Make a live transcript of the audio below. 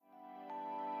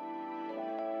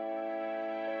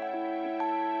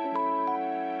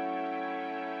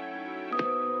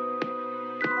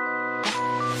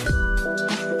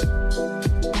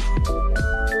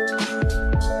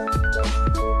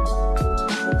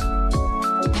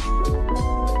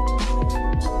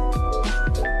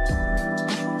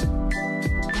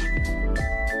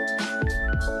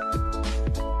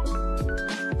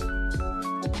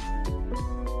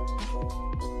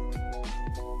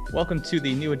Welcome to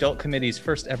the New Adult Committee's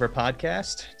first ever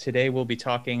podcast. Today we'll be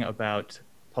talking about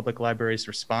public libraries'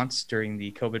 response during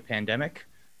the COVID pandemic.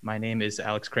 My name is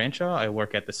Alex Cranshaw. I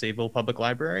work at the Sayville Public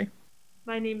Library.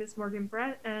 My name is Morgan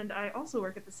Brett, and I also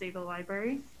work at the Sayville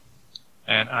Library.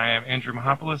 And I am Andrew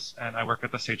Mahopoulos, and I work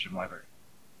at the Sachem Library.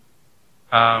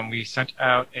 We sent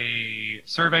out a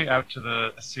survey out to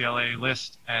the CLA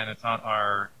list, and it's on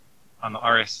the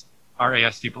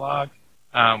RASD blog.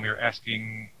 We were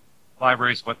asking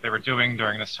libraries what they were doing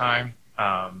during this time,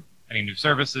 any new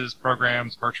services,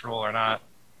 programs, virtual or not,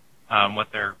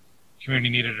 what their community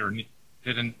needed or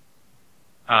didn't.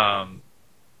 And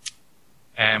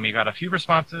we got a few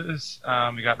responses.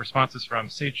 We got responses from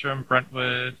Sachem,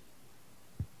 Brentwood,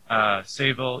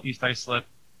 Sayville, East Islip,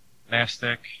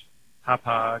 Mastic,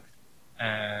 Hauppauge,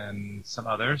 and some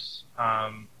others.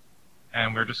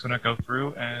 And we're just going to go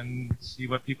through and see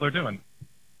what people are doing.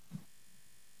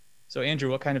 So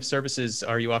Andrew, what kind of services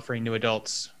are you offering new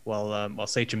adults while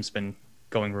Sachem's been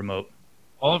going remote?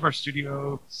 All of our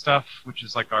studio stuff, which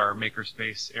is like our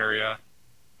makerspace area,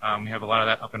 we have a lot of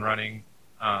that up and running,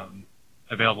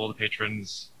 available to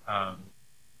patrons.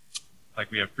 Like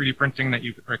we have 3D printing that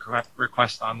you could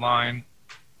request online,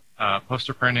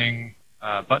 poster printing,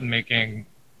 button making,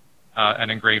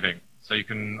 and engraving. So you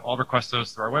can all request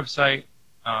those through our website.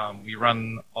 We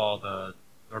run all the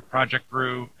project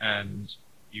through, and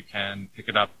you can pick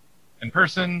it up in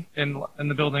person in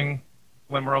the building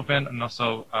when we're open, and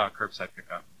also curbside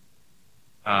pickup.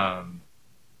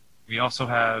 We also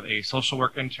have a social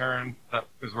work intern that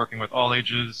is working with all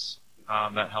ages,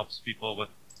 that helps people with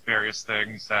various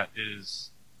things, that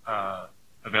is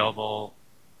available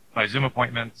by Zoom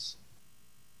appointments.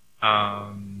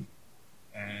 And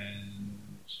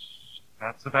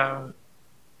that's about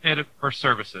it for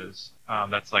services.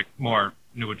 That's like more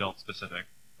new adult specific,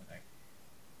 I think.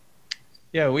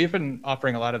 Yeah, we've been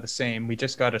offering a lot of the same. We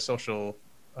just got a social,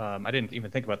 I didn't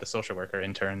even think about the social worker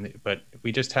intern, but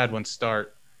we just had one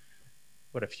start,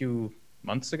 a few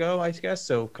months ago, I guess.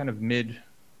 So kind of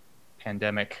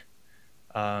mid-pandemic.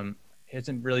 It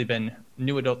hasn't really been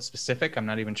new adult specific. I'm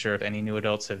not even sure if any new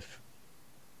adults have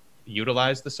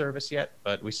utilized the service yet,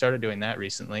 but we started doing that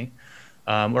recently.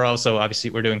 We're also,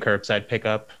 obviously, we're doing curbside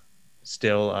pickup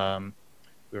still.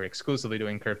 We were exclusively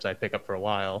doing curbside pickup for a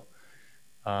while.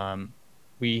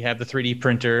 We have the 3D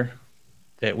printer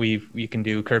that we can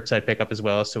do curbside pickup as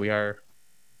well. So we are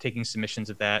taking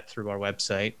submissions of that through our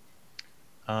website.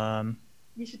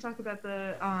 You should talk about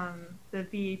the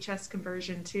VHS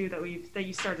conversion too that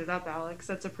you started up, Alex.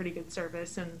 That's a pretty good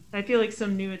service, and I feel like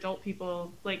some new adult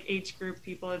people, like age group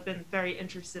people, have been very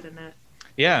interested in it.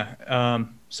 Yeah.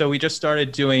 So we just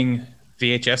started doing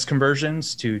VHS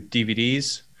conversions to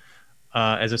DVDs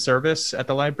as a service at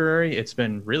the library. It's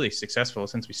been really successful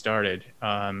since we started.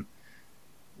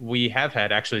 We have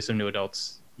had actually some new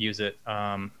adults use it.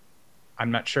 I'm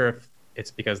not sure if it's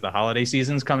because the holiday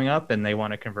season's coming up and they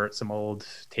want to convert some old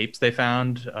tapes they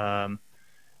found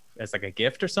as like a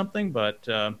gift or something. But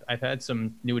I've had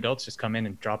some new adults just come in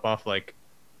and drop off like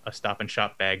a Stop and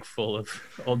Shop bag full of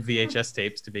old VHS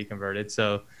tapes to be converted.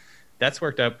 So that's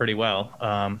worked out pretty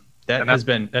well.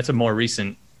 That's a more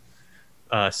recent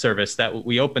service that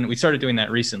we started doing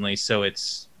that recently. So it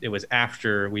was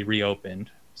after we reopened.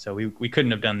 So we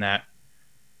couldn't have done that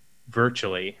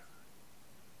virtually.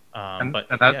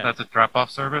 That's a drop-off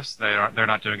service. They're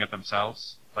not doing it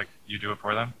themselves. Like you do it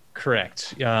for them.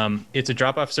 Correct. It's a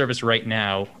drop-off service right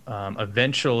now.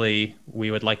 Eventually, we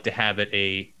would like to have it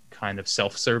a kind of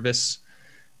self-service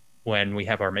when we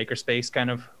have our makerspace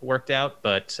kind of worked out.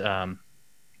 But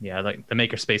like the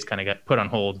makerspace kind of got put on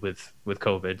hold with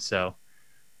COVID. So,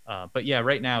 but yeah,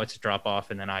 right now it's a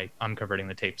drop-off, and then I'm converting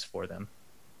the tapes for them.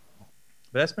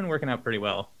 But that's been working out pretty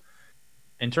well.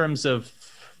 In terms of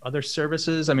other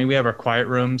services, I mean, we have our quiet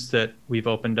rooms that we've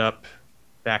opened up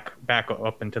back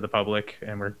up into the public,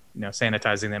 and we're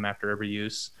sanitizing them after every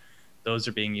use. Those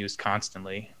are being used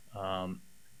constantly,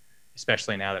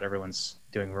 especially now that everyone's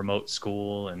doing remote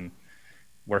school and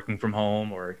working from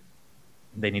home, or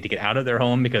they need to get out of their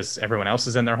home because everyone else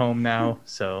is in their home now.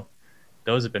 So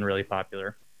those have been really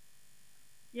popular.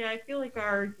 Yeah, I feel like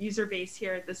our user base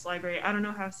here at this library, I don't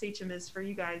know how Sachem is for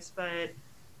you guys, but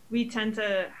we tend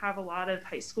to have a lot of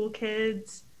high school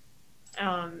kids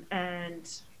and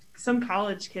some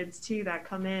college kids too that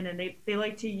come in, and they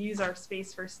like to use our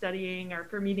space for studying or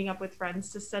for meeting up with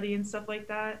friends to study and stuff like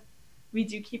that. We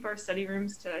do keep our study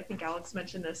rooms to, I think Alex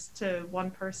mentioned this, to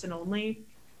one person only,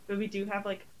 but we do have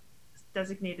like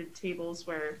designated tables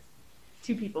where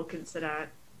two people can sit at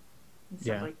and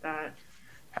stuff like that.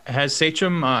 How has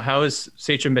Sachem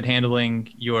been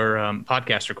handling your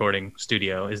podcast recording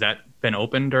studio? Has that been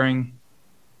open during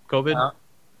COVID?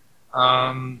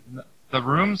 Um, the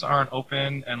rooms aren't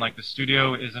open, and like the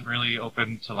studio isn't really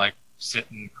open to like sit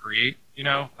and create. You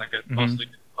know, like it mostly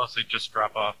just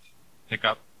drop off, pick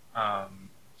up.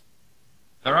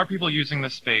 There are people using the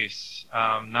space,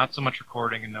 not so much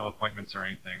recording and no appointments or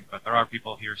anything, but there are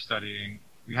people here studying.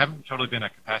 We haven't totally been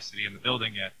at capacity in the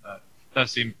building yet, but it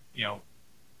does seem,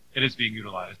 it is being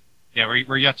utilized. Yeah,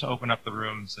 we're yet to open up the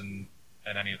rooms and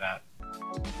any of that.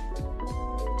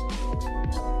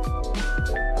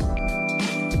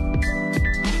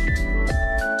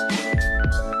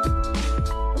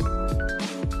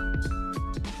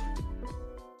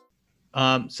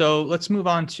 So let's move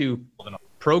on to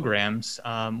programs.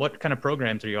 What kind of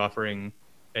programs are you offering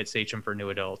at Sachem for new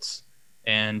adults?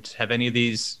 And have any of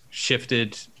these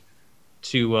shifted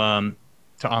to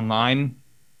online?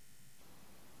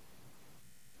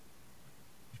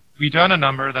 We've done a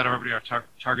number that already are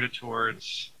targeted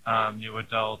towards new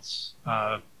adults,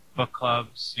 book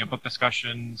clubs, book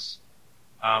discussions.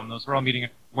 Those were all meeting in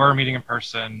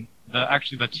person.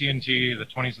 Actually, the TNT, the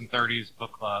 20s and 30s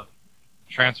book club,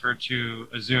 transferred to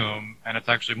a Zoom, and it's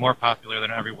actually more popular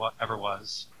than ever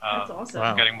was. That's awesome.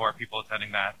 Wow. Getting more people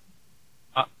attending that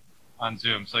on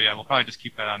Zoom. So yeah, we'll probably just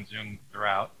keep that on Zoom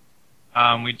throughout.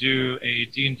 We do a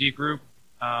D&D group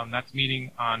that's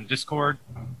meeting on Discord,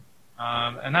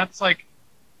 and that's like,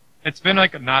 it's been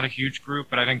like not a huge group,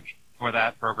 but I think for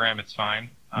that program it's fine.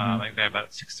 I think they have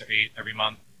about 6 to 8 every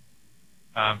month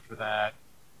for that.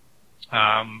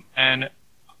 And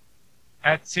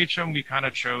at Sachem, we kind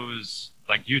of chose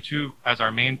like YouTube as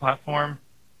our main platform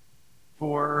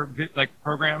for like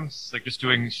programs, like just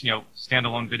doing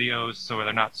standalone videos, so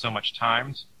they're not so much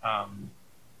timed.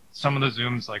 Some of the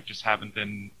Zooms like just haven't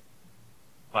been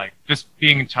like just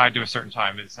being tied to a certain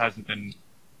time. It hasn't been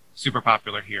super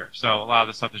popular here. So a lot of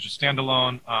the stuff is just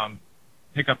standalone.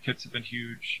 Pickup kits have been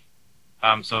huge.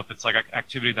 So if it's like an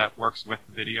activity that works with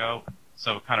the video,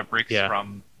 so it kind of breaks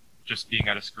from just being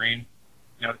at a screen.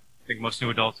 I think most new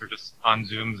adults are just on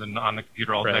Zooms and on the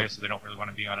computer all day, so they don't really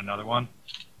want to be on another one.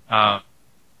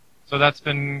 So that's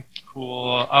been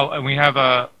cool. Oh, and we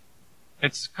have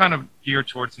it's kind of geared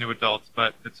towards new adults,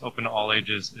 but it's open to all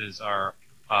ages, is our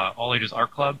All Ages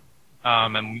Art Club.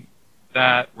 And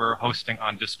that we're hosting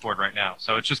on Discord right now.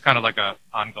 So it's just kind of like a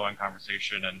ongoing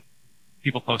conversation, and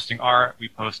people posting art, we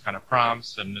post kind of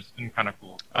prompts, and it's been kind of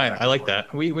cool. I like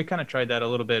that. We kind of tried that a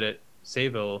little bit at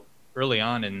Sayville early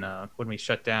on, and when we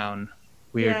shut down,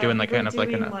 we were doing like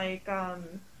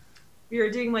we were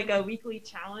doing like a weekly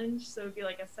challenge, so it'd be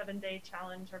like a 7-day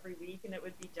challenge every week, and it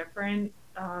would be different.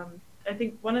 I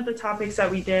think one of the topics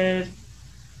that we did,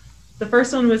 the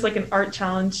first one was like an art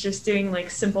challenge, just doing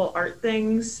like simple art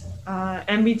things,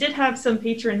 and we did have some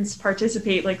patrons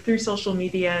participate like through social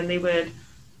media, and they would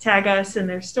tag us in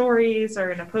their stories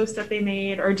or in a post that they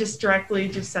made, or just directly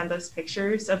just send us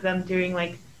pictures of them doing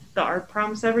like the art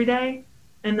prompts every day.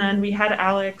 And then we had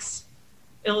Alex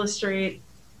illustrate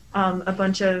a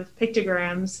bunch of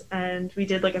pictograms, and we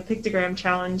did like a pictogram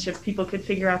challenge if people could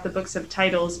figure out the books of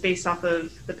titles based off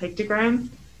of the pictogram.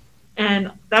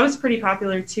 And that was pretty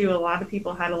popular too. A lot of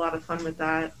people had a lot of fun with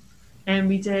that. And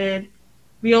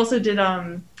we also did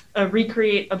a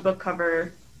recreate a book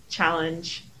cover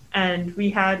challenge, and we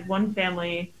had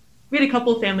a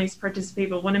couple families participate,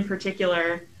 but one in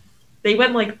particular, they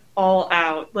went like all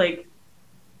out. Like,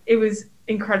 it was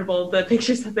incredible, the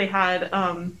pictures that they had,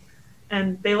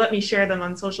 and they let me share them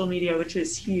on social media, which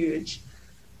was huge.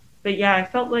 But yeah, I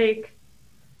felt like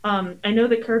I know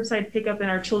the curbside pickup in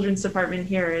our children's department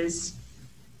here is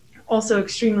also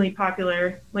extremely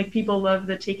popular. Like, people love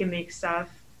the take and make stuff.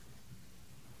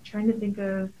 I'm trying to think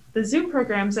of the Zoom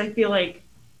programs, I feel like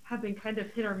have been kind of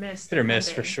hit or miss. Hit or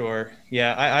miss for sure.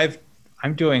 Yeah,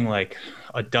 I'm doing like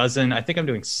a dozen. I think I'm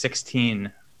doing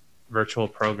 16 virtual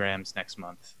programs next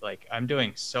month. Like, I'm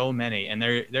doing so many, and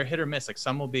they're hit or miss. Like,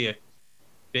 some will be a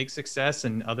big success,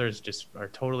 and others just are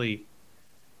totally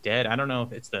dead. I don't know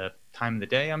if it's the time of the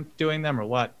day I'm doing them or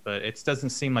what, but it doesn't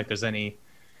seem like there's any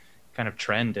kind of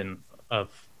trend of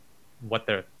what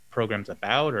the program's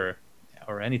about or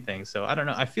anything. So I don't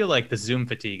know. I feel like the Zoom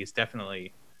fatigue is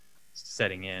definitely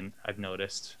setting in. I've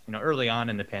noticed, early on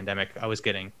in the pandemic, I was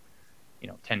getting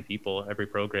 10 people every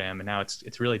program, and now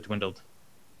it's really dwindled.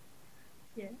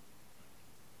 Yeah,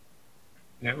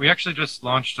 we actually just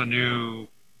launched a new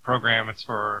program. It's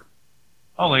for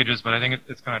all ages, but I think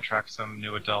it's going to attract some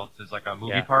new adults. It's like a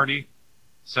movie party.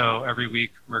 So every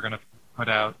week we're going to put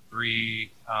out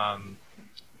three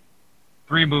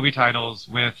movie titles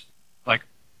with like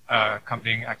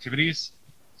accompanying activities.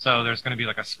 So there's going to be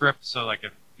like a script. So like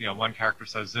if one character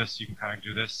says this, you can kind of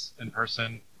do this in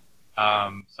person.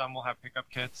 Some will have pickup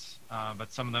kits,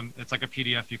 but some of them it's like a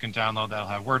PDF you can download that'll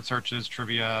have word searches,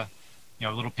 trivia,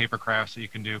 little paper crafts that you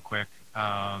can do quick.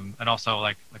 And also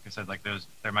like I said, like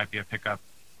there might be a pickup,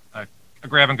 a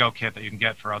grab and go kit that you can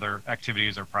get for other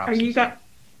activities or props. Are you guys?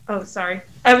 Oh, sorry.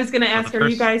 I was gonna ask, are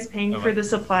you guys paying for right. the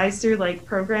supplies through like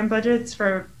program budgets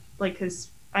for like?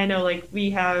 Because I know like we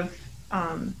have,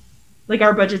 like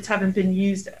our budgets haven't been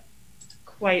used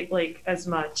quite like as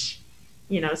much,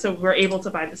 so we're able to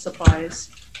buy the supplies.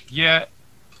 Yeah.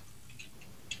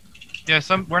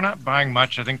 We're not buying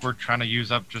much. I think we're trying to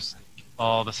use up just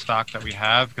all the stock that we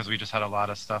have because we just had a lot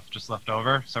of stuff just left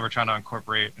over. So we're trying to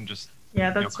incorporate and just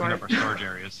that's clean smart. up our storage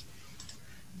areas.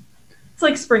 It's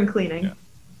like spring cleaning. Yeah.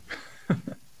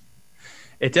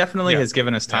 It definitely has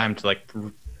given us time to like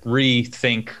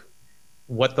rethink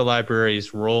what the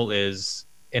library's role is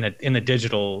in the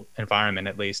digital environment.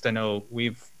 At least I know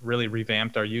we've really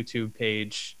revamped our YouTube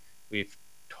page. We've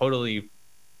totally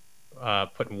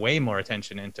put way more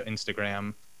attention into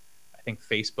Instagram. I think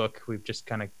Facebook we've just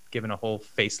kind of given a whole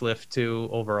facelift to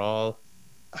overall.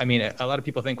 I mean, a lot of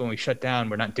people think when we shut down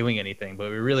we're not doing anything, but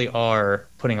we really are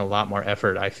putting a lot more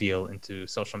effort, I feel, into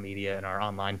social media and our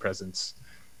online presence.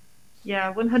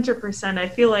 Yeah, 100%. I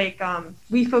feel like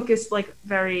we focused like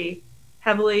very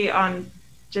heavily on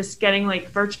just getting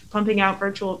like pumping out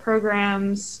virtual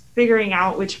programs, figuring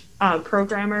out which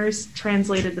programmers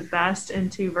translated the best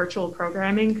into virtual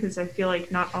programming, because I feel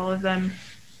like not all of them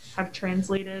have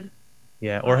translated.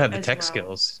 Yeah, or have the tech well.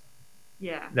 skills.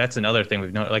 Yeah. That's another thing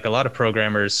we've noticed. Like a lot of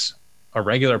programmers are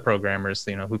regular programmers,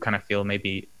 who kind of feel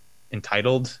maybe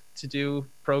entitled to do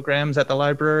programs at the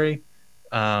library,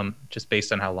 just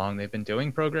based on how long they've been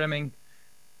doing programming.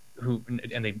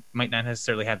 And they might not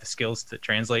necessarily have the skills to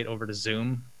translate over to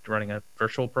Zoom, running a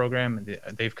virtual program.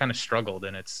 And they've kind of struggled,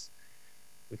 and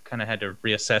we've kind of had to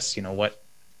reassess, what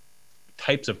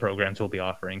types of programs we'll be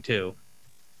offering too.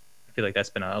 I feel like that's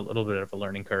been a little bit of a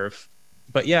learning curve.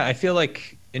 But yeah, I feel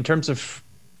like in terms of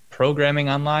programming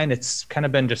online, it's kind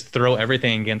of been just throw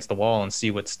everything against the wall and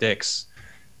see what sticks.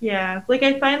 Yeah, like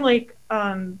I find like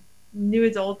new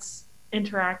adults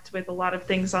interact with a lot of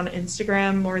things on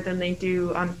Instagram more than they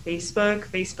do on Facebook.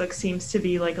 Facebook seems to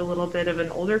be like a little bit of an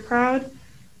older crowd.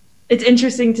 It's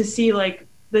interesting to see like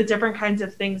the different kinds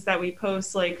of things that we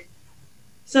post. Like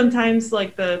sometimes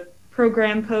like the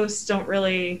program posts don't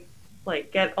really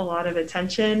like get a lot of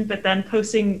attention, but then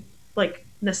posting like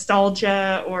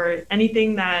nostalgia or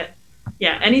anything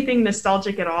anything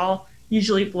nostalgic at all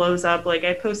usually blows up. Like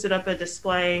I posted up a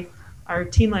display, our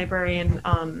teen librarian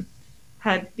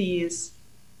had these,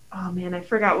 oh man, I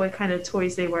forgot what kind of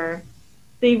toys they were.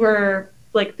 They were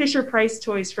like Fisher Price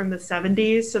toys from the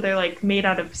 70s. So they're like made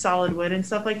out of solid wood and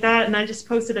stuff like that. And I just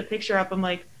posted a picture up. I'm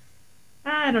like,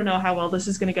 I don't know how well this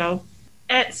is going to go.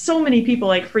 And so many people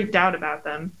like freaked out about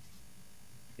them.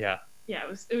 Yeah. Yeah,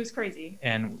 it was crazy.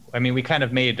 And I mean, we kind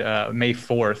of made May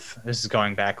 4th, this is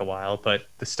going back a while, but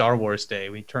the Star Wars Day,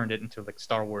 we turned it into like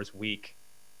Star Wars Week.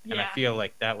 And I feel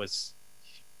like that was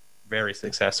very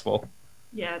successful.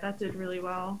 Yeah, that did really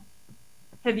well.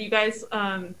 Have you guys,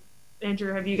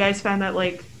 Andrew, have you guys found that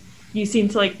like you seem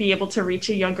to like be able to reach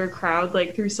a younger crowd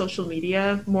like through social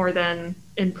media more than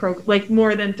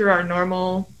more than through our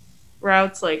normal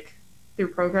routes, like through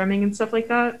programming and stuff like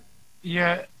that?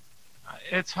 Yeah,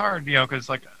 it's hard, because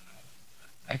like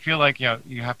I feel like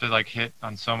you have to like hit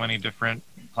on so many different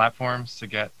platforms to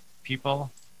get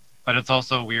people, but it's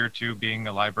also weird too being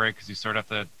a library because you sort of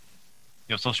have to.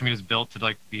 Social media is built to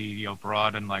like be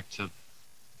broad and like to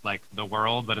like the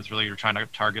world, but it's really you're trying to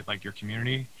target like your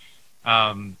community.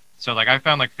 So like I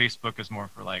found like Facebook is more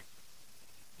for like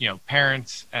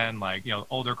parents and like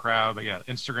older crowd, but yeah,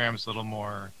 Instagram's a little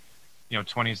more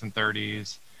 20s and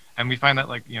 30s, and we find that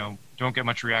like don't get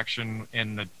much reaction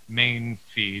in the main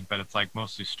feed, but it's like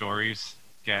mostly stories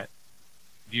get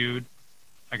viewed,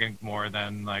 I think, more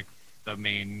than like the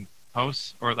main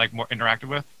posts or like more interacted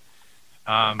with.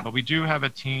 But we do have a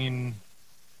teen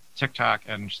TikTok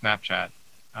and Snapchat,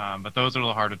 but those are a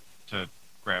little hard to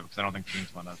grab because I don't think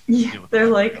teens want to deal with they're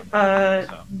the like,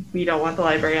 so. We don't want the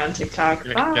library on TikTok.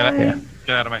 Get Bye.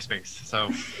 out of my space. So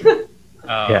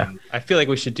yeah, I feel like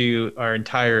we should do our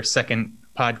entire second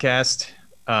podcast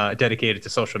dedicated to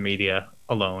social media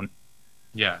alone.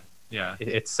 Yeah.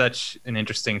 It's such an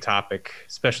interesting topic,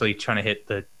 especially trying to hit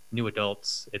the new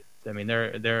adults.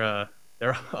 They're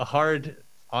a hard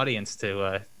audience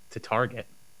to target.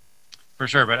 For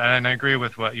sure, and I agree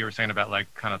with what you were saying about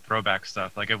like kind of throwback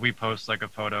stuff. Like if we post like a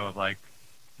photo of like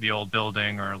the old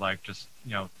building or like just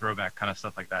throwback kind of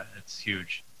stuff like that, it's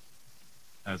huge.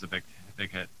 That was a big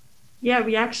big hit. Yeah,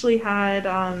 we actually had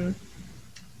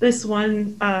this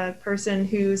one person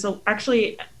who's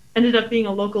actually ended up being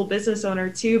a local business owner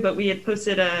too, but we had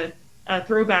posted a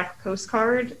throwback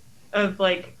postcard of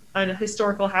like a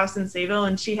historical house in Sayville,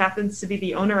 and she happens to be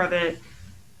the owner of it.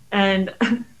 And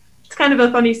it's kind of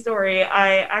a funny story.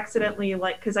 I accidentally,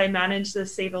 like, because I manage the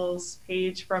Sayville's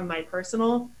page from my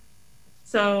personal.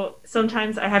 So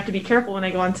sometimes I have to be careful when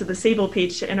I go onto the Sable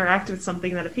page to interact with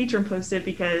something that a patron posted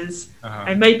because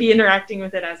I might be interacting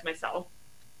with it as myself.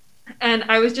 And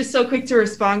I was just so quick to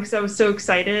respond because I was so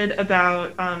excited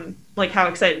about like how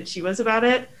excited she was about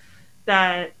it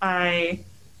that I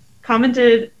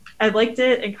commented, I liked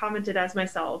it and commented as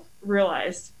myself,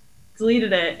 realized,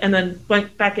 deleted it, and then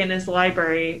went back in as the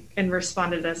library and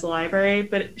responded as the library.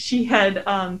 But she had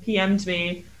PM'd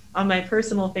me on my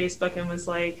personal Facebook and was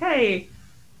like, hey,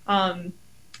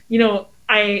 you know,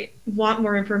 I want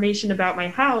more information about my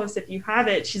house if you have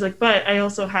it. She's like, but I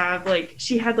also have like,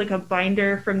 she had like a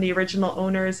binder from the original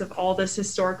owners of all this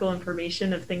historical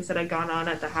information of things that had gone on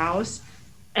at the house.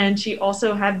 And she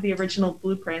also had the original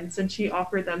blueprints and she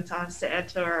offered them to us to add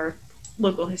to our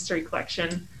local history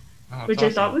collection, which awesome.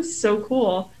 I thought was so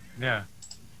cool. Yeah.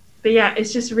 But yeah,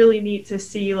 it's just really neat to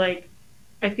see, like,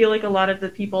 I feel like a lot of the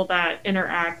people that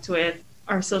interact with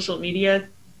our social media,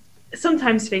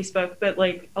 sometimes Facebook, but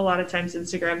like a lot of times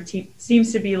Instagram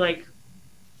seems to be like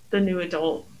the new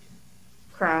adult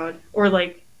crowd, or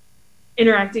like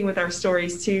interacting with our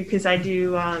stories too, because I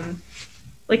do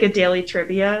like a daily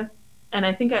trivia, and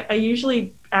I think I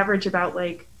usually average about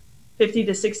like 50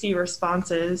 to 60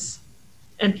 responses,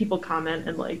 and people comment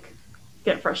and like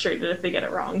get frustrated if they get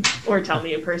it wrong or tell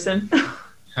me in person.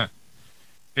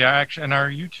 Yeah, actually, and our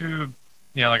YouTube,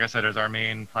 yeah, like I said, is our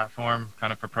main platform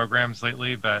kind of for programs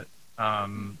lately, but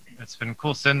it's been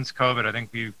cool since COVID. I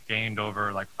think we've gained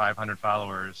over like 500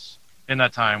 followers in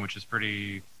that time, which is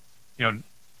pretty, you know,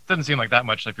 doesn't seem like that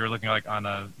much if you're looking like on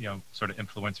a, you know, sort of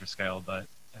influencer scale, but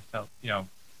I felt, you know,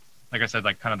 like I said,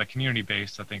 like kind of the community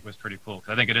base, I think was pretty cool. 'Cause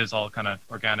I think it is all kind of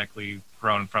organically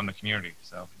grown from the community.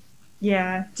 So.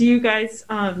 Yeah. Do you guys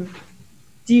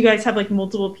have like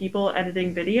multiple people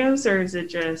editing videos, or is it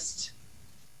just?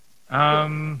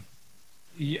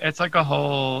 It's like a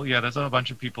whole, yeah, there's a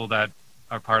bunch of people that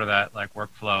are part of that like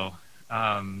workflow.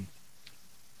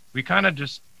 We kind of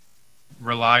just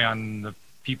rely on the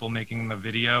people making the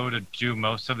video to do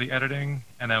most of the editing,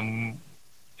 and then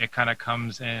it kind of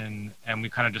comes in and we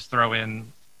kind of just throw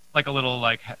in like a little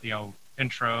like, you know,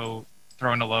 intro,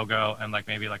 throw in a logo and like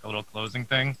maybe like a little closing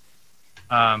thing.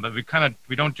 But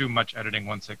we don't do much editing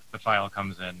once the file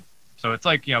comes in. So it's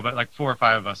like, you know, but like 4 or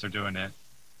 5 of us are doing it,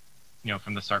 you know,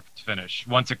 from the start to finish,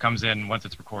 once it comes in, once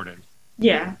it's recorded.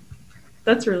 Yeah,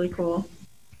 that's really cool.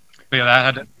 But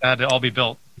yeah, that had to all be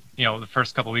built, you know, the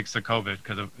first couple of weeks of COVID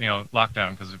because of, you know,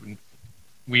 lockdown, because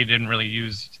we didn't really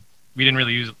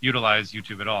utilize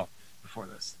YouTube at all before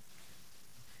this.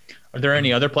 Are there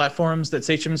any other platforms that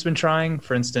Sachem's been trying?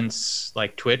 For instance,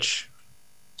 like Twitch?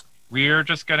 We're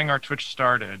just getting our Twitch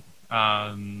started.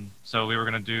 So we were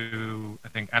going to do, I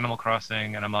think, Animal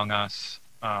Crossing and Among Us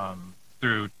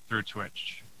through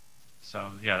Twitch.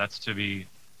 So yeah, that's to be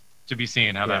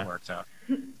seen how that works out.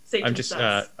 I'm just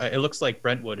it looks like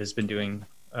Brentwood has been doing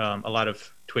a lot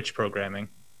of Twitch programming,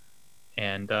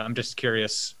 and I'm just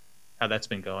curious how that's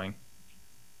been going.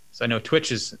 So I know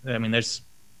Twitch is, I mean,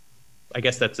 I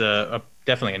guess that's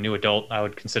definitely a new adult. I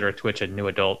would consider Twitch a new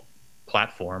adult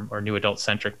platform or new adult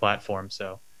centric platform.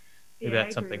 So maybe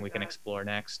that's something we can explore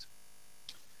next.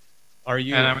 Are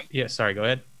you? Yeah, sorry, go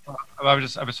ahead. I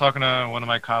was talking to one of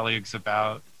my colleagues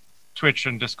about Twitch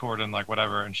and Discord and like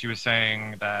whatever, and she was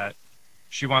saying that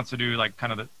she wants to do like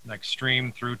kind of like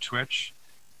stream through Twitch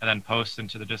and then post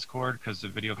into the Discord because the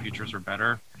video features are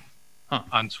better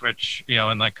on Twitch, you know,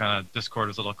 and like Discord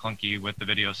is a little clunky with the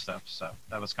video stuff. So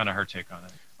that was kind of her take on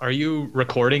it. Are you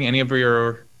recording any of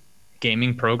your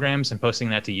gaming programs and posting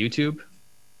that to YouTube,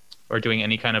 or doing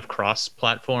any kind of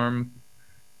cross-platform?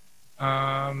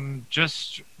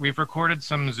 Just we've recorded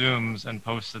some Zooms and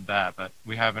posted that, but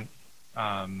we haven't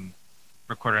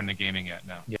recorded any gaming yet.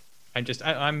 No. Yeah,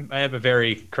 I have a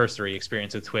very cursory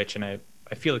experience with Twitch, and I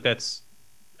feel like that's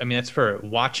for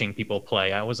watching people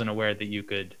play. I wasn't aware that you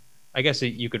could. I guess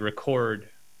you could record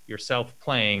yourself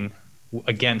playing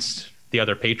against the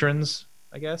other patrons,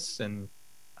 I guess, and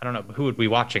I don't know who would be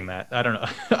watching that. I don't know.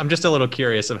 I'm just a little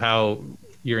curious of how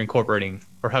you're incorporating,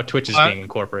 or how Twitch is being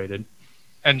incorporated.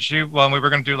 And we were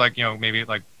going to do like, you know, maybe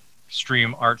like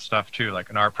stream art stuff too, like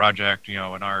an art project, you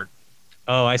know, an art.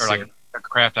 Oh, I see. Like a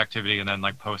craft activity, and then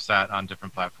like post that on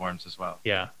different platforms as well.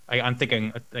 Yeah, I'm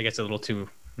thinking, I guess, a little too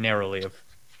narrowly of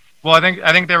Well, I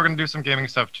think they were going to do some gaming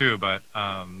stuff too, but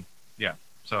yeah.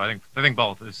 So I think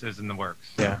both is in the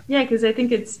works. Yeah. Yeah, because I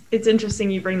think it's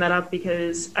interesting you bring that up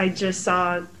because I just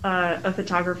saw a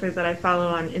photographer that I follow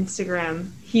on Instagram.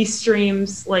 He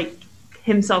streams like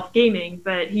himself gaming,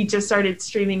 but he just started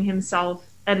streaming himself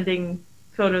editing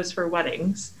photos for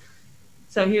weddings.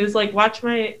 So he was like, watch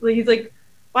my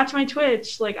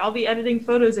Twitch. Like, I'll be editing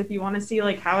photos if you want to see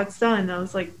like how it's done. And I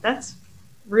was like, that's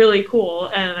really cool,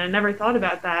 and I never thought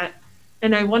about that.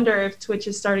 And I wonder if Twitch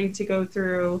is starting to go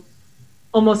through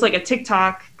almost like a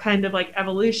TikTok kind of like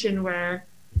evolution where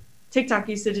TikTok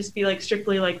used to just be like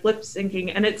strictly like lip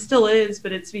syncing, and it still is,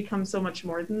 but it's become so much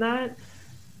more than that.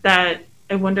 That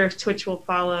I wonder if Twitch will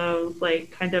follow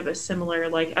like kind of a similar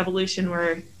like evolution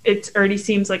where it already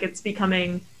seems like it's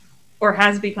becoming or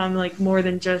has become like more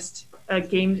than just a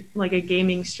game, like a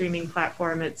gaming streaming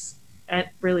platform. It's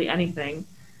really anything.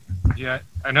 Yeah,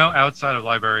 I know outside of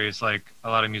libraries, like a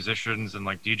lot of musicians and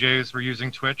like DJs were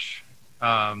using Twitch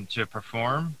to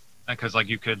perform, because like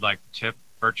you could like tip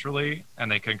virtually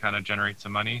and they can kind of generate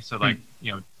some money. So like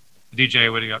the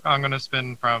DJ would go, oh, I'm going to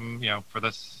spin from for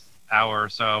this hour or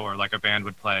so, or like a band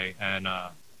would play, and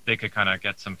they could kind of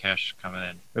get some cash coming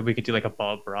in. Maybe we could do like a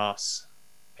Bob Ross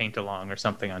paint along or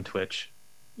something on Twitch.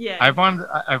 Yeah, I've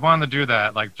wanted to do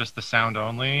that, like just the sound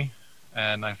only,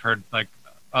 and I've heard like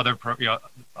other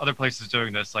places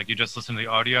doing this. Like you just listen to the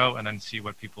audio and then see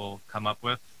what people come up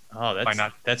with. Oh,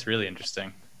 that's really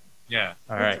interesting. Yeah.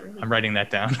 All right, really I'm writing that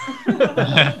down.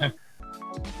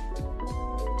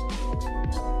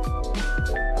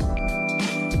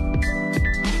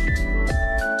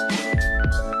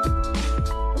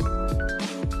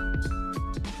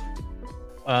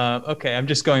 Okay, I'm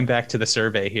just going back to the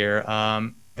survey here.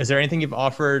 Is there anything you've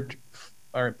offered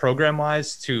or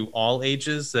program-wise to all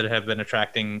ages that have been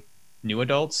attracting new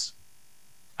adults?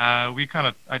 I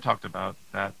talked about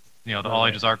that. The All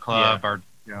Ages Art Club, our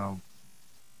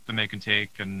the Make and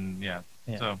Take, and yeah.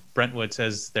 So Brentwood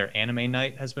says their anime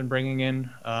night has been bringing in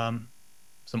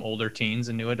some older teens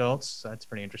and new adults. So that's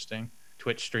pretty interesting.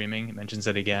 Twitch streaming, it mentions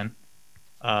it again.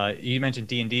 You mentioned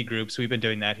D&D groups. We've been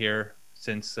doing that here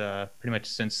since pretty much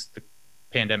since the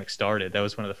pandemic started. That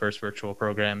was one of the first virtual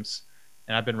programs,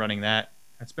 and I've been running that.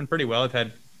 It's been pretty well. I've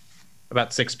had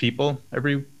about 6 people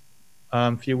every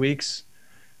few weeks.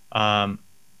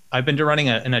 I've been running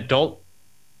an adult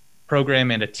program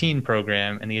and a teen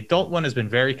program, and the adult one has been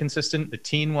very consistent. The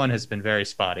teen one has been very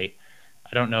spotty.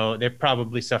 I don't know. They're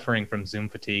probably suffering from Zoom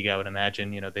fatigue, I would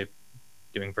imagine. They're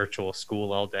doing virtual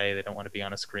school all day. They don't want to be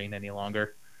on a screen any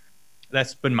longer.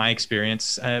 That's been my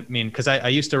experience. I mean, because I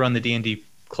used to run the D&D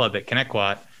club at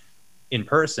Connecticut in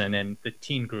person, and the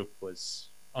teen group was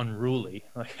unruly.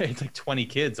 Like 20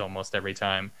 kids almost every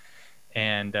time.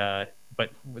 And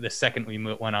but the second we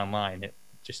went online, it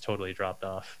just totally dropped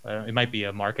off. It might be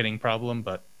a marketing problem,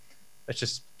 but that's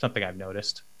just something I've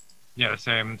noticed. Yeah,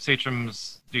 same.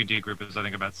 Sachem's D&D group is I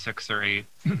think about 6 or 8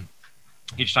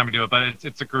 each time we do it, but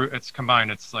it's a group. It's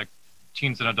combined. It's like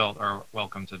teens and adult are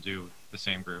welcome to do the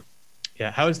same group.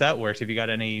 Yeah, how has that worked? Have you got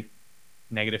any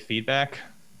negative feedback?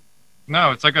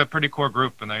 No, it's like a pretty core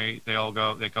group, and they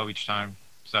go each time.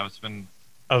 So it's been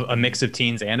A mix of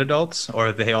teens and adults, or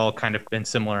have they all kind of been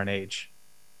similar in age?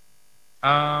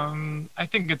 I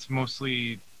think it's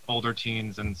mostly older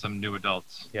teens and some new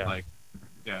adults. Yeah.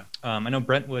 Yeah. I know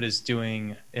Brentwood is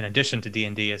doing, in addition to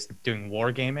D&D, is doing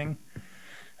wargaming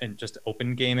and just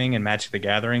open gaming and Magic the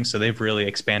Gathering. So they've really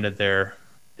expanded their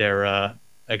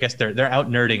I guess they're out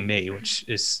nerding me, which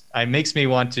is makes me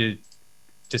want to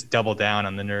just double down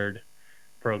on the nerd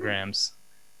programs.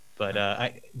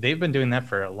 But they've been doing that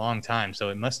for a long time, so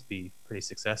it must be pretty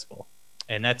successful.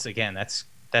 And that's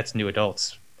new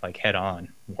adults, like head on.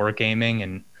 Wargaming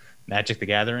and Magic the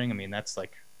Gathering, I mean, that's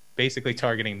like basically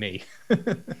targeting me.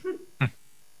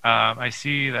 I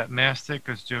see that Mastic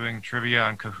is doing trivia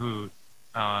on Kahoot,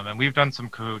 and we've done some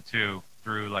Kahoot too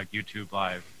through like YouTube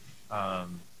Live.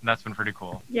 And that's been pretty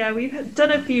cool. Yeah, we've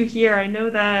done a few here. I know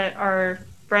that our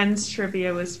Friends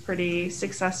trivia was pretty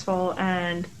successful,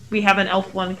 and we have an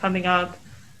elf one coming up.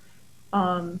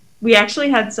 We actually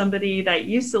had somebody that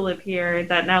used to live here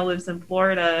that now lives in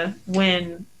Florida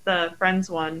win the Friends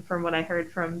one, from what I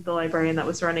heard from the librarian that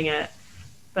was running it.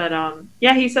 But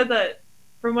yeah, he said that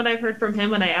from what I've heard from him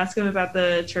when I asked him about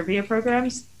the trivia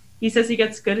programs, he says he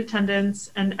gets good attendance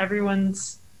and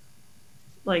everyone's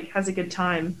like has a good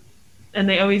time. And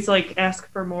they always like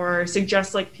ask for more,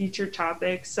 suggest like future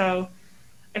topics. So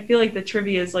I feel like the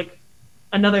trivia is like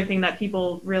another thing that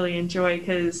people really enjoy,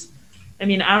 because I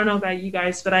mean, I don't know about you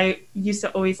guys, but I used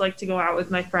to always like to go out with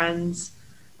my friends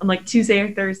on like Tuesday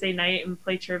or Thursday night and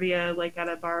play trivia like at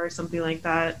a bar or something like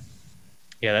that.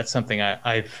 Yeah, that's something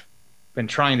I've been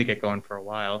trying to get going for a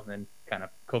while, and then kind of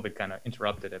COVID kind of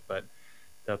interrupted it. But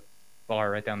the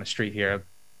bar right down the street here, I've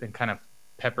been kind of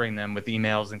peppering them with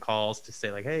emails and calls to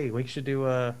say like, "Hey, we should do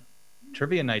a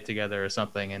trivia night together or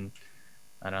something." And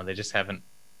I don't know, they just haven't.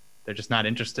 They're just not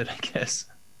interested, I guess.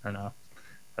 I don't know,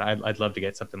 but I'd love to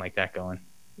get something like that going.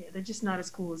 Yeah, they're just not as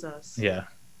cool as us. Yeah.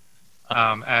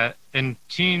 In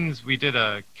teens, we did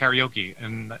a karaoke,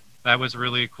 and that was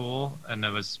really cool, and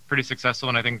it was pretty successful.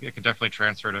 And I think it could definitely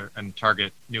transfer to and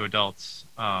target new adults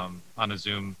on a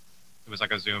Zoom. It was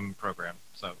like a Zoom program,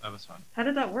 so that was fun. How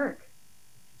did that work?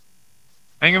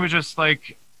 I think it was just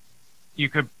like you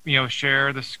could,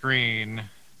 share the screen.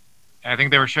 I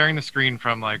think they were sharing the screen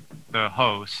from like the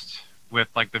host with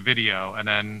like the video, and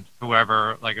then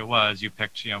whoever like it was, you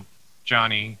picked,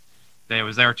 Johnny. It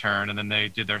was their turn, and then they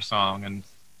did their song,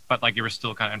 but like you were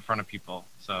still kind of in front of people,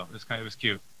 so it was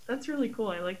cute. That's really cool.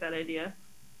 I like that idea.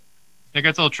 It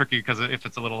gets a little tricky because if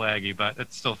it's a little laggy, but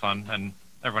it's still fun, and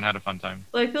everyone had a fun time.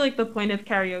 Well, I feel like the point of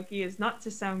karaoke is not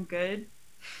to sound good,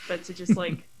 but to just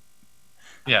like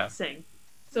yeah, sing.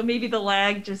 So maybe the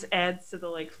lag just adds to the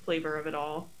like flavor of it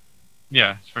all.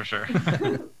 Yeah, for sure.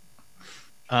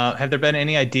 Have there been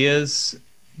any ideas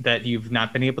that you've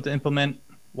not been able to implement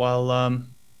while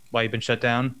you've been shut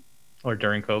down or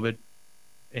during COVID?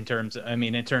 In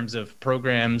terms of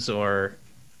programs or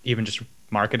even just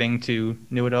marketing to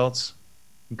new adults?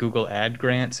 Google Ad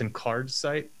Grants and Card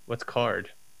site? What's Card?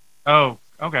 Oh,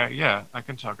 okay, yeah, I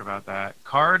can talk about that.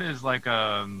 Card is like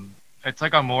it's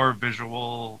like a more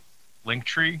visual link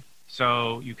tree,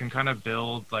 so you can kind of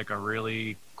build like a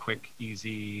really quick,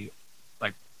 easy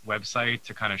like website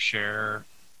to kind of share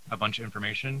a bunch of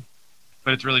information,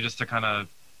 but it's really just to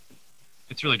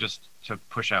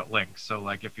push out links. So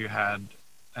like if you had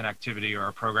an activity or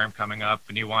a program coming up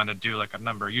and you want to do like a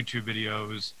number of YouTube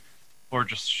videos or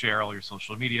just share all your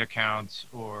social media accounts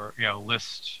or,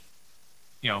 list,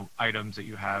 items that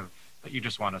you have that you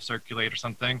just want to circulate or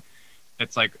something,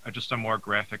 it's like just a more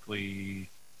graphically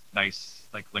nice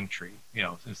like link tree,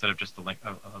 instead of just a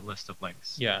list of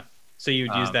links. Yeah. So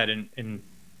you'd use that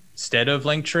instead of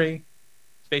Linktree,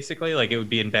 basically? Like it would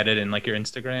be embedded in like your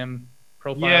Instagram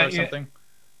profile or something?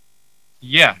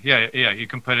 Yeah. You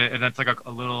can put it, and that's like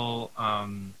a little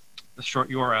a short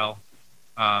URL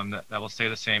that will stay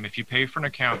the same. If you pay for an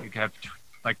account, you can have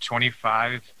like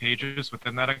 25 pages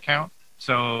within that account.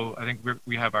 So I think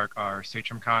we have our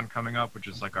SachamCon coming up, which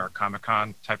is like our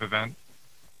Comic-Con type event,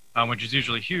 which is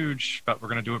usually huge, but we're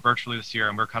going to do it virtually this year,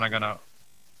 and we're kind of going to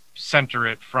center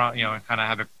it from, and kind of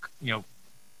have it,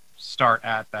 start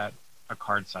at a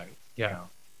card site. Yeah.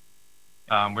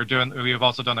 We've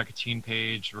also done like a teen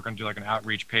page. We're going to do like an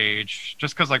outreach page,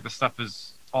 just because like the stuff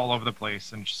is all over the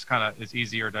place and just kind of is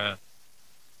easier to,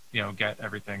 get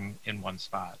everything in one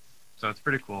spot. So it's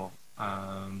pretty cool.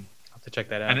 I'll have to check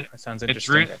that out. That sounds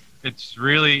interesting. It's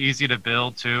really easy to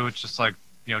build too. It's just like,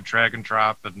 drag and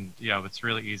drop, and it's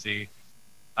really easy.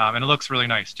 And it looks really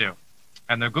nice too.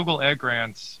 And the Google Ad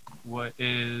Grants,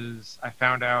 I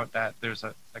found out that there's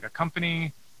a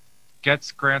company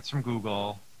gets grants from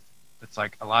Google. It's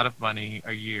like a lot of money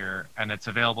a year, and it's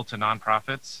available to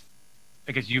nonprofits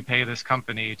because you pay this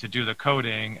company to do the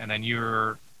coding, and then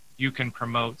you can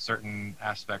promote certain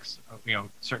aspects of,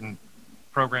 certain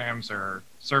programs or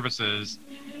services.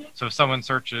 So if someone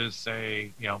searches,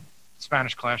 say,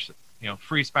 Spanish class,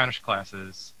 free Spanish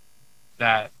classes,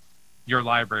 that your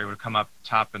library would come up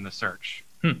top in the search.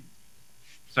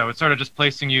 So it's sort of just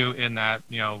placing you in that,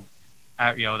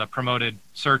 the promoted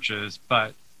searches,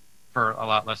 but for a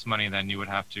lot less money than you would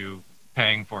have to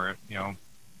paying for it,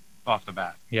 off the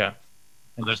bat. Yeah.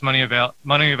 So there's money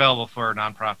available for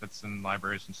nonprofits and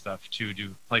libraries and stuff to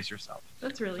place yourself.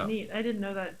 That's really neat. I didn't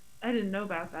know that. I didn't know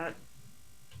about that.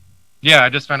 Yeah, I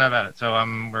just found out about it. So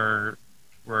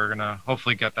we're gonna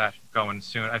hopefully get that going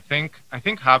soon. I think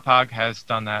Hopog has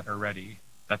done that already.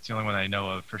 That's the only one I know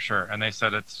of for sure. And they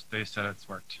said it's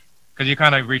worked. Because you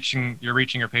kind of reaching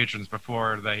your patrons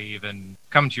before they even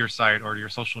come to your site or to your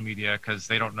social media, because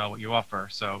they don't know what you offer.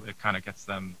 So it kind of gets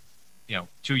them,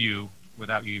 to you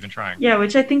without you even trying. Yeah,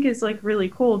 which I think is like really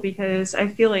cool, because I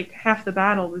feel like half the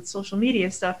battle with social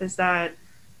media stuff is that,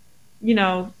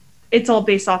 it's all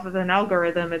based off of an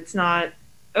algorithm. It's not,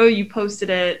 oh, you posted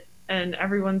it and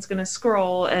everyone's going to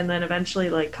scroll and then eventually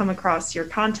like come across your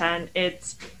content.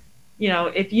 It's,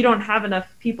 if you don't have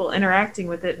enough people interacting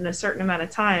with it in a certain amount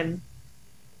of time,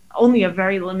 only a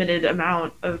very limited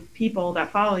amount of people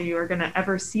that follow you are going to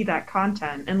ever see that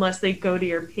content unless they go to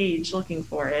your page looking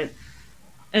for it.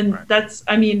 And That's,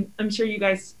 I'm sure you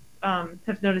guys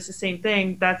have noticed the same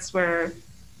thing. That's where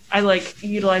I like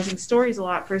utilizing stories a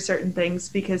lot for certain things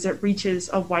because it reaches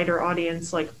a wider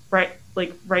audience,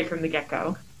 right from the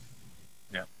get-go.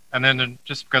 Yeah, and then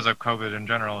just because of COVID in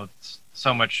general, it's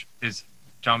so much is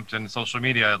dumped in social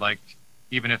media. Like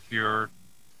even if you're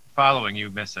following,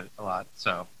 you miss it a lot,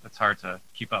 so it's hard to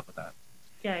keep up with that.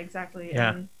 Yeah, exactly.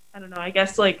 Yeah. And I don't know. I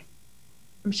guess like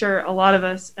I'm sure a lot of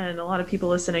us and a lot of people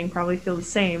listening probably feel the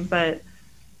same, but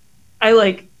I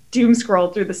like doom scroll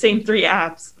through the same 3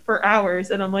 apps for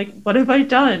hours and I'm like, what have I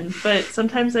done? But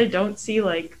sometimes I don't see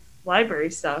like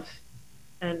library stuff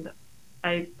and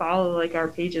I follow like our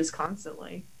pages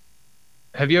constantly.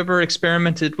 Have you ever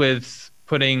experimented with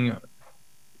putting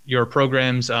your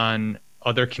programs on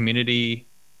other community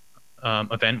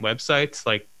event websites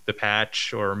like The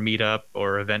Patch or Meetup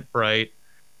or Eventbrite,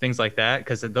 things like that?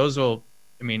 Because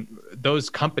those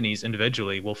companies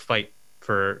individually will fight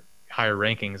for higher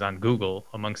rankings on Google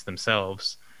amongst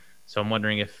themselves. So I'm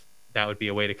wondering if that would be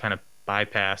a way to kind of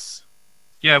bypass.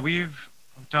 Yeah, we've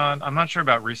done, I'm not sure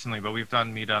about recently, but we've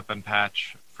done Meetup and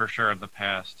Patch for sure in the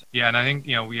past. Yeah, and I think,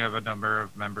 we have a number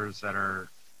of members that are,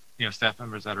 staff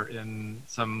members that are in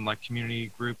some like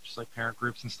community groups, like parent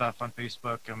groups and stuff on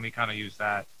Facebook, and we kind of use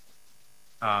that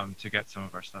to get some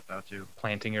of our stuff out too.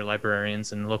 Planting your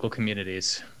librarians in local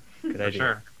communities. Good idea. For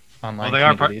sure. Online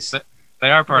Well, communities.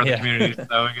 They are part of Yeah. the community,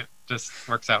 so it just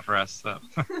works out for us. So.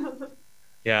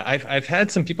 Yeah, I've had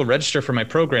some people register for my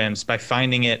programs by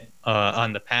finding it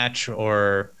on the Patch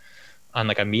or on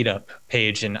like a Meetup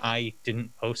page, and I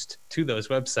didn't post to those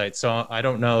websites, so I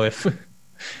don't know if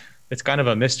it's kind of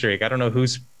a mystery. I don't know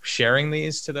who's sharing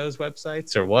these to those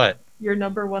websites or what. Your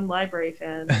number one library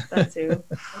fan, that's who.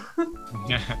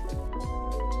 Yeah.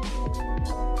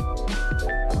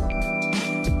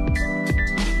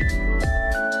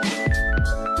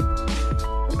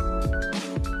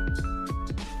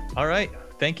 All right.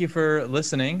 Thank you for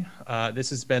listening. This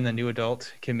has been the New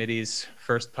Adult Committee's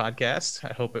first podcast.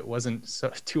 I hope it wasn't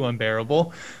too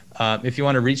unbearable. If you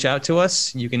want to reach out to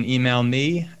us, you can email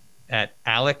me at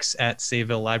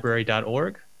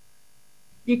alex@sayvillelibrary.org.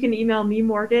 You can email me,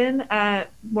 Morgan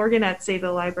at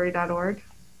sayvillelibrary.org.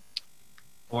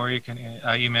 Or you can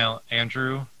email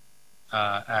Andrew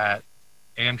at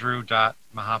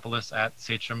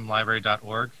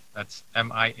andrew.mahopoulos@sachemlibrary.org. That's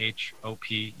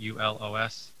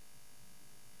MIHOPULOS.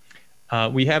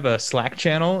 We have a Slack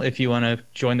channel if you want to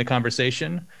join the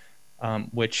conversation,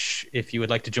 which if you would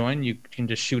like to join, you can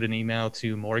just shoot an email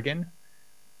to Morgan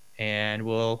and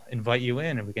we'll invite you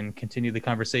in and we can continue the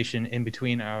conversation in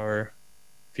between our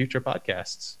future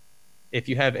podcasts. If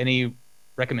you have any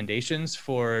recommendations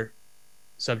for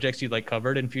subjects you'd like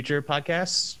covered in future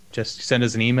podcasts, just send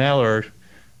us an email or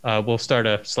we'll start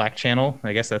a Slack channel.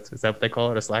 I guess is that what they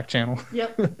call it, a Slack channel?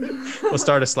 Yep. We'll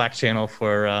start a Slack channel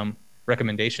for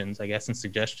recommendations, I guess, and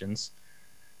suggestions.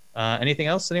 Anything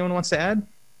else anyone wants to add?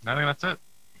 I think that's it.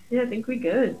 Yeah, I think we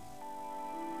good.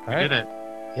 All right. We did it.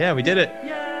 Yeah, we did it.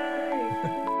 Yay!